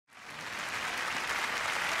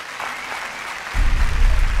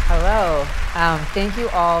Hello. Thank you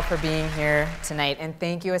all for being here tonight, and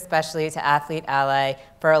thank you especially to Athlete Ally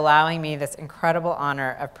for allowing me this incredible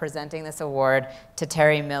honor of presenting this award to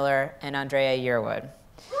Terry Miller and Andraya Yearwood.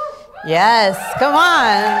 Yes, come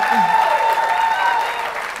on.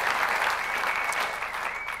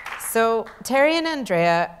 So Terry and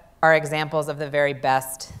Andraya are examples of the very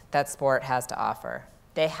best that sport has to offer.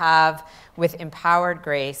 They have, with empowered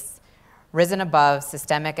grace, risen above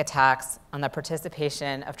systemic attacks on the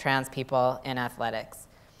participation of trans people in athletics.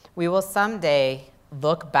 We will someday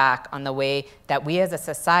look back on the way that we as a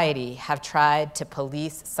society have tried to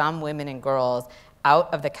police some women and girls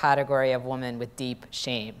out of the category of woman with deep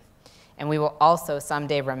shame. And we will also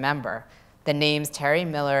someday remember the names Terry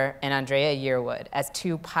Miller and Andraya Yearwood as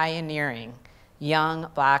two pioneering young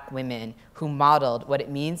Black women who modeled what it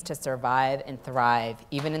means to survive and thrive,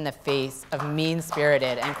 even in the face of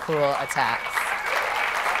mean-spirited and cruel attacks.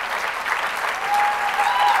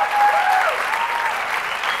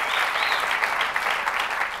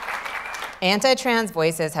 Anti-trans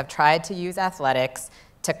voices have tried to use athletics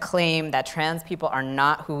to claim that trans people are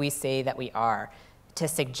not who we say that we are, to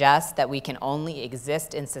suggest that we can only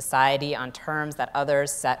exist in society on terms that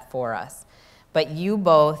others set for us. But you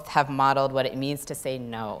both have modeled what it means to say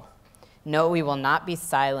no. No, we will not be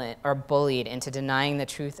silent or bullied into denying the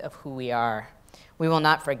truth of who we are. We will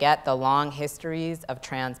not forget the long histories of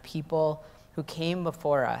trans people who came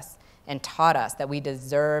before us and taught us that we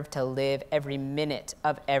deserve to live every minute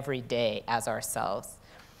of every day as ourselves.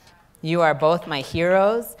 You are both my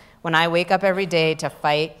heroes. When I wake up every day to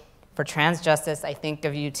fight for trans justice, I think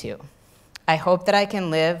of you too. I hope that I can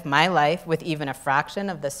live my life with even a fraction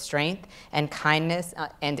of the strength and kindness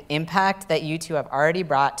and impact that you two have already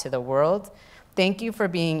brought to the world. Thank you for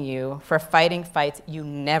being you, for fighting fights you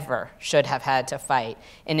never should have had to fight,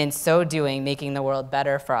 and in so doing, making the world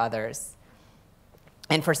better for others.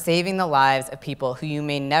 And for saving the lives of people who you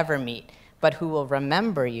may never meet, but who will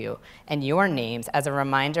remember you and your names as a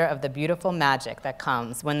reminder of the beautiful magic that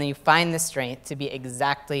comes when you find the strength to be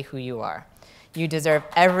exactly who you are. You deserve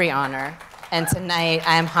every honor, and tonight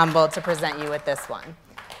I am humbled to present you with this one.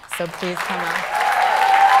 So please come on.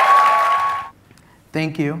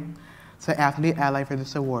 Thank you to Athlete Ally for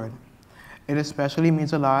this award. It especially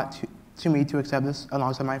means a lot to me to accept this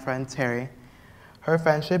alongside my friend Terry. Her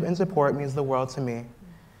friendship and support means the world to me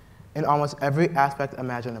in almost every aspect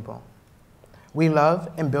imaginable. We love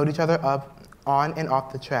and build each other up on and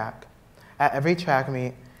off the track. At every track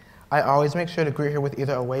meet, I always make sure to greet her with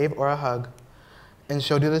either a wave or a hug, and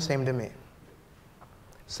she'll do the same to me.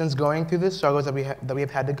 Since going through the struggles that we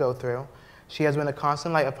have had to go through, she has been a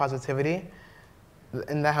constant light of positivity,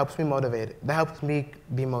 and that helps me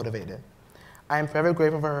be motivated. I am forever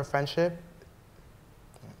grateful for her friendship.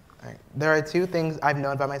 There are two things I've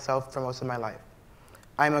known about myself for most of my life.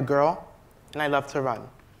 I'm a girl, and I love to run.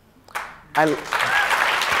 I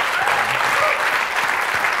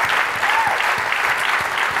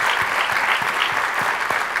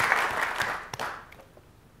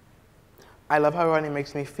love how running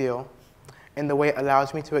makes me feel and the way it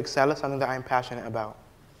allows me to excel at something that I'm passionate about.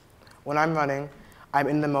 When I'm running, I'm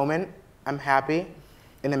in the moment, I'm happy,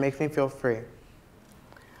 and it makes me feel free.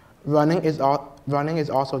 Running is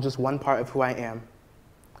also just one part of who I am.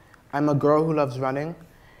 I'm a girl who loves running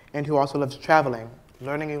and who also loves traveling,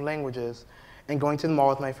 learning new languages, and going to the mall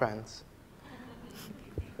with my friends.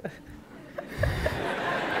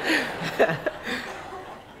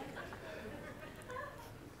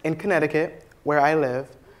 In Connecticut, where I live,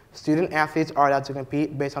 student athletes are allowed to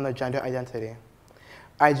compete based on their gender identity.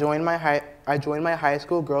 I joined my high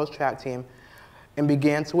school girls track team and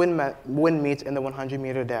began to win meets in the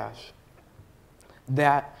 100-meter dash.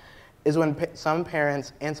 That is when some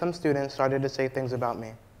parents and some students started to say things about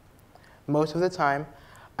me. Most of the time,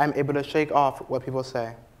 I'm able to shake off what people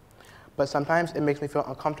say, but sometimes it makes me feel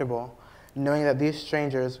uncomfortable knowing that these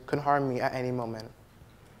strangers could harm me at any moment.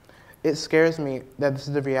 It scares me that this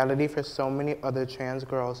is the reality for so many other trans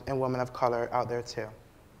girls and women of color out there too.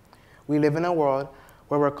 We live in a world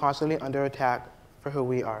where we're constantly under attack for who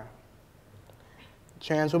we are.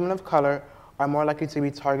 Trans women of color are more likely to be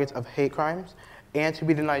targets of hate crimes and to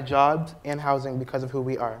be denied jobs and housing because of who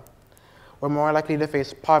we are. We're more likely to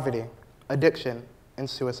face poverty, addiction, and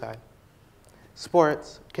suicide.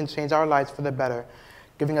 Sports can change our lives for the better,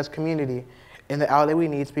 giving us community and the outlet we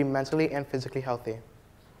need to be mentally and physically healthy.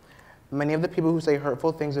 Many of the people who say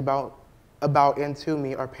hurtful things about and to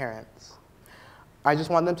me are parents. I just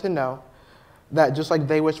want them to know that just like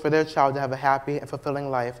they wish for their child to have a happy and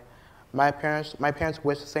fulfilling life, my parents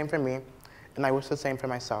wish the same for me, and I wish the same for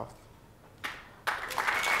myself.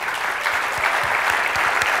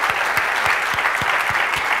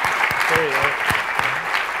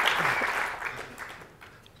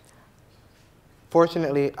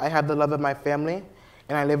 Fortunately, I have the love of my family,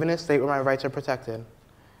 and I live in a state where my rights are protected.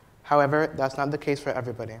 However, that's not the case for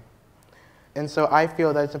everybody. And so I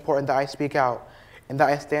feel that it's important that I speak out and that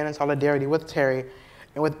I stand in solidarity with Terry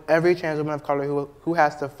and with every trans woman of color who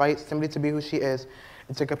has to fight simply to be who she is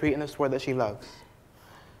and to compete in the sport that she loves.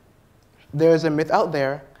 There is a myth out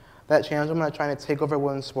there that trans women are trying to take over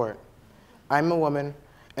women's sport. I'm a woman,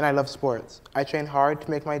 and I love sports. I train hard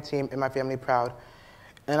to make my team and my family proud,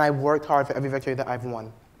 and I've worked hard for every victory that I've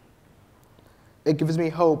won. It gives me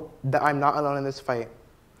hope that I'm not alone in this fight.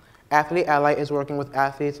 Athlete Ally is working with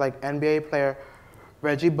athletes like NBA player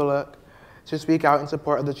Reggie Bullock to speak out in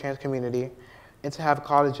support of the trans community and to have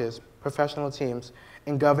colleges, professional teams,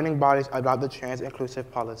 and governing bodies adopt the trans-inclusive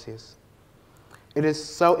policies. It is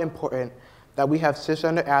so important that we have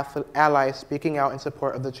cisgender allies speaking out in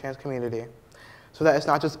support of the trans community so that it's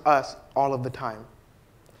not just us all of the time.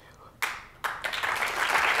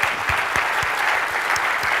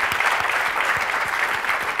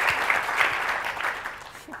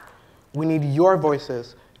 We need your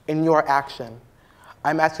voices and your action.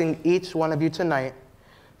 I'm asking each one of you tonight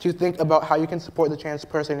to think about how you can support the trans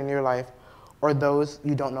person in your life or those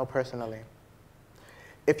you don't know personally.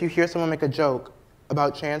 If you hear someone make a joke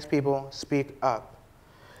about trans people, speak up.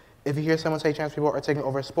 If you hear someone say trans people are taking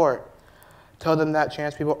over sport, tell them that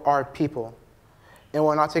trans people are people, and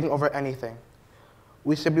we're not taking over anything.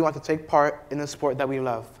 We simply want to take part in the sport that we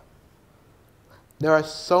love. There are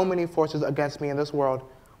so many forces against me in this world,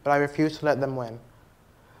 but I refuse to let them win.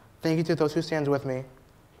 Thank you to those who stand with me.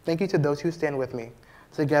 Thank you to those who stand with me.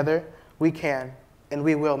 Together, we can and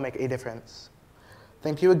we will make a difference.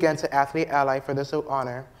 Thank you again to Athlete Ally for this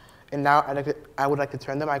honor. And now I would like to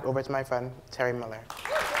turn the mic over to my friend, Terry Miller.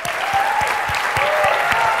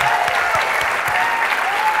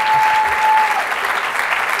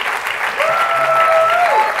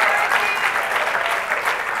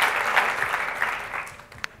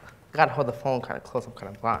 I gotta hold the phone kind of close, I'm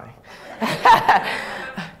kind of blind.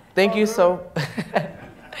 Thank you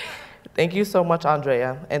so much,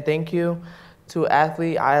 Andrea, and thank you to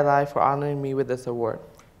Athlete Ally for honoring me with this award.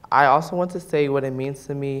 I also want to say what it means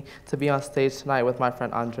to me to be on stage tonight with my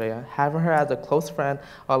friend Andrea. Having her as a close friend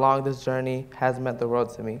along this journey has meant the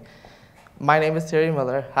world to me. My name is Terry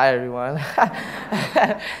Miller. Hi, everyone.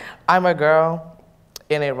 I'm a girl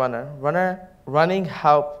and a runner. Running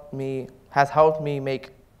has helped me make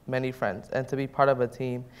many friends and to be part of a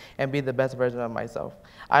team and be the best version of myself.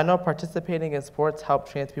 I know participating in sports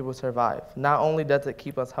helps trans people survive. Not only does it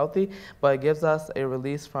keep us healthy, but it gives us a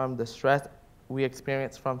release from the stress we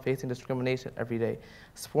experience from facing discrimination every day.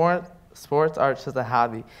 Sports are just a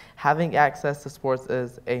hobby. Having access to sports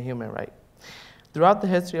is a human right. Throughout the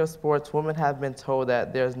history of sports, women have been told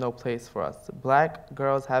that there's no place for us. Black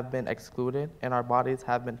girls have been excluded and our bodies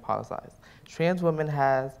have been politicized. Trans women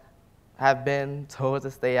have been told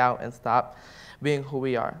to stay out and stop being who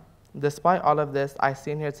we are. Despite all of this, I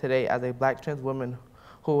stand here today as a Black trans woman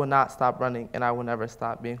who will not stop running, and I will never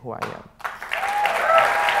stop being who I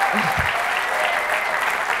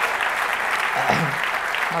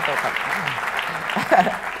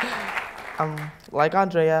am. Like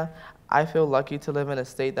Andrea, I feel lucky to live in a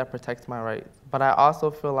state that protects my rights, but I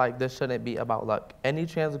also feel like this shouldn't be about luck. Any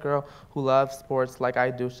trans girl who loves sports like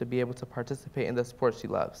I do should be able to participate in the sport she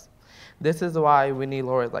loves. This is why we need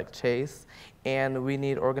lawyers like Chase, and we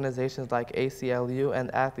need organizations like ACLU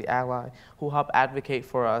and Athlete Ally who help advocate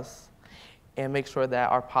for us and make sure that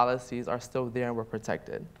our policies are still there and we're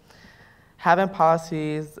protected. Having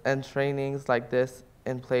policies and trainings like this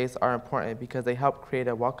in place are important because they help create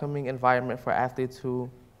a welcoming environment for athletes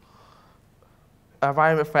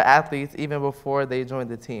even before they join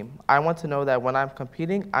the team. I want to know that when I'm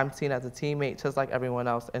competing, I'm seen as a teammate just like everyone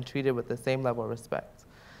else and treated with the same level of respect.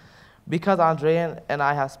 Because Andrea and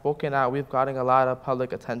I have spoken out, we've gotten a lot of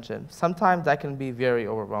public attention. Sometimes that can be very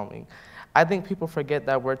overwhelming. I think people forget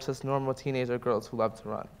that we're just normal teenager girls who love to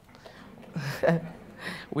run.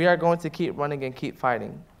 We are going to keep running and keep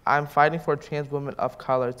fighting. I'm fighting for trans women of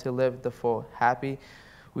color to live the full, happy,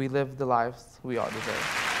 we live the lives we all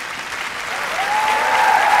deserve.